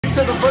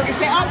to the boogie.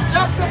 Say, I'm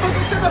jump the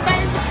boogie to the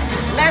baby.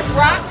 Let's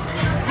rock.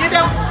 You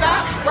don't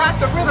stop. Rock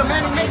the rhythm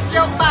and make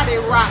your body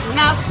rock.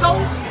 Now so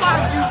far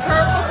you've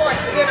heard my voice.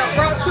 Then I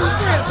brought two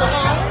friends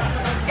along.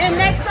 And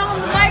next on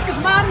the mic is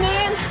my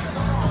man.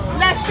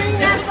 Let's sing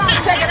that song.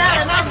 Check it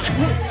out. And I'm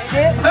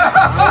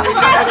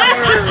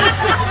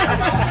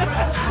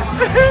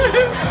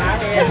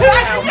it's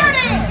right to your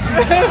name.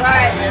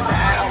 Right.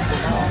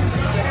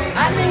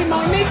 I need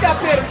Monique up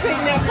here to sing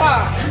that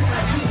part.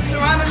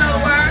 Sharonda know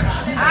the words?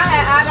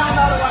 I don't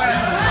know the words.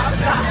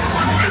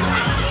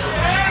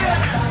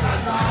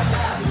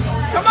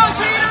 Come on,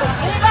 Trina.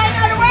 Anybody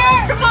know the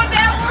words? Come on,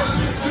 Deborah.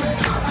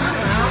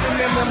 I don't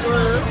remember the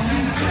words.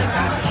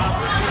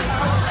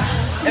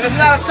 If it's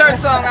not a church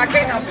song, I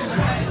can't help it.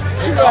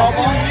 You know the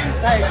words.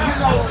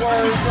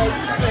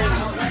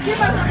 She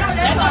must know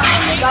that one.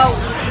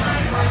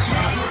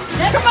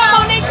 Come on,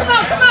 Monique. Come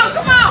on.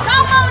 Come on,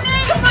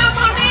 Monique. Come on,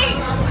 Monique.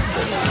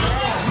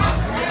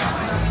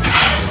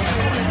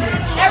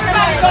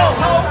 Everybody go.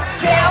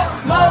 Hotel,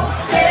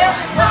 motel,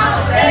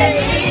 holiday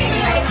inn.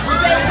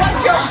 Say what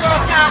your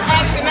girl's not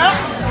acting up,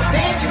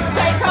 then you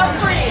take her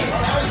friend.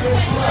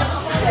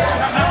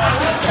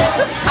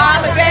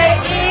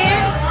 Holiday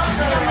inn.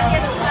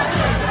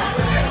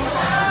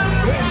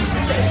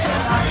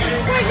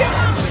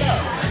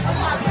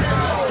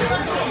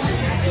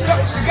 So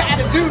you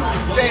gotta do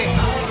things.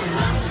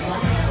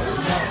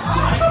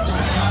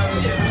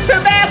 To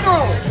the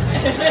bathroom.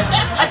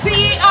 A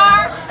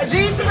T-E-R, a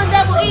G to the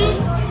double E.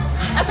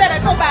 I said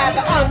I go by the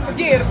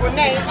unforgettable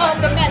name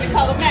of the man they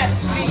call a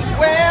Master G.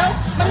 Well,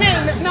 my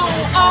name is known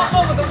all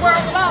over the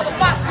world with all the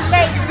foxy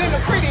ladies and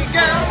the pretty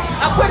girls.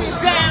 I put it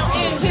down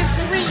in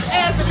history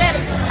as the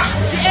letters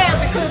as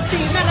they could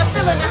see. Man, I'm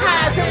feeling the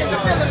highs and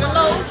I'm feeling the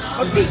lows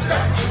of deep.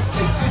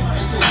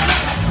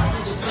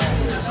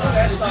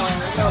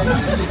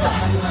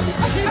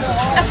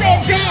 I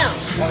said, damn,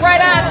 right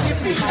out of your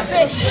seat. I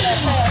said,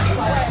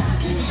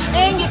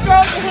 and you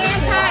throw your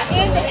hands high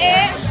in the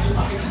air.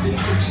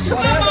 Come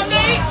on,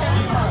 Monique.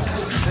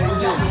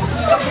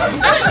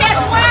 I forgot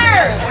the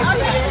word.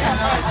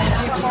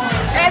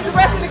 As the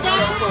rest of the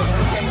game.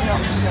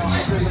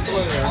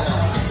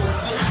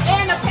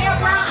 And a pair of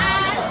brown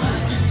eyes.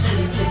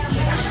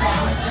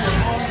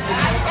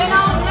 And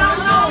on.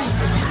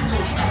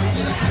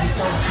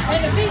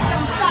 And the beat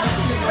don't stop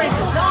till the break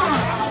of dawn.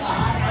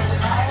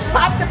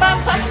 Pop the bop,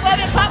 pop the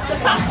button, pop the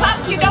pop.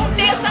 You don't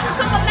dare stop and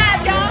come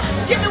alive, y'all.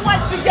 Give me what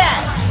you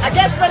got. I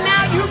guess for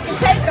now you can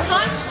take a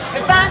hunch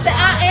and find that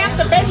I am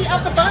the baby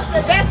of the bunch.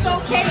 And that's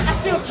okay, I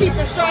still keep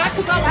it strong,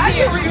 cause I'm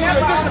here to do it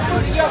just to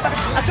put it your body.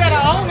 I said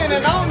I own it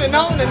and on and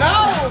on and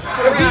on.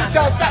 The beat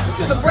don't stop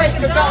until the break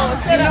of dawn.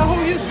 You know who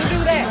used to do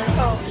that?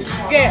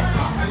 Yeah.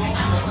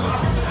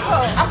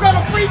 I'm gonna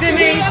freak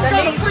today. I'm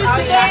gonna freak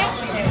today.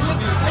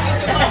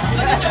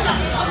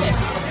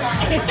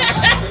 2,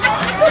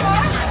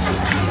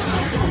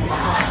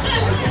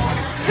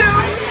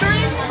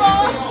 3,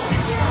 4.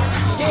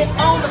 Get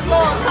on the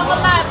floor. Come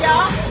alive,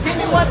 y'all. Give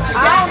me what you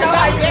got, cause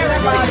I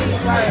guarantee.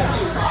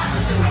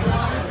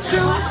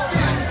 2,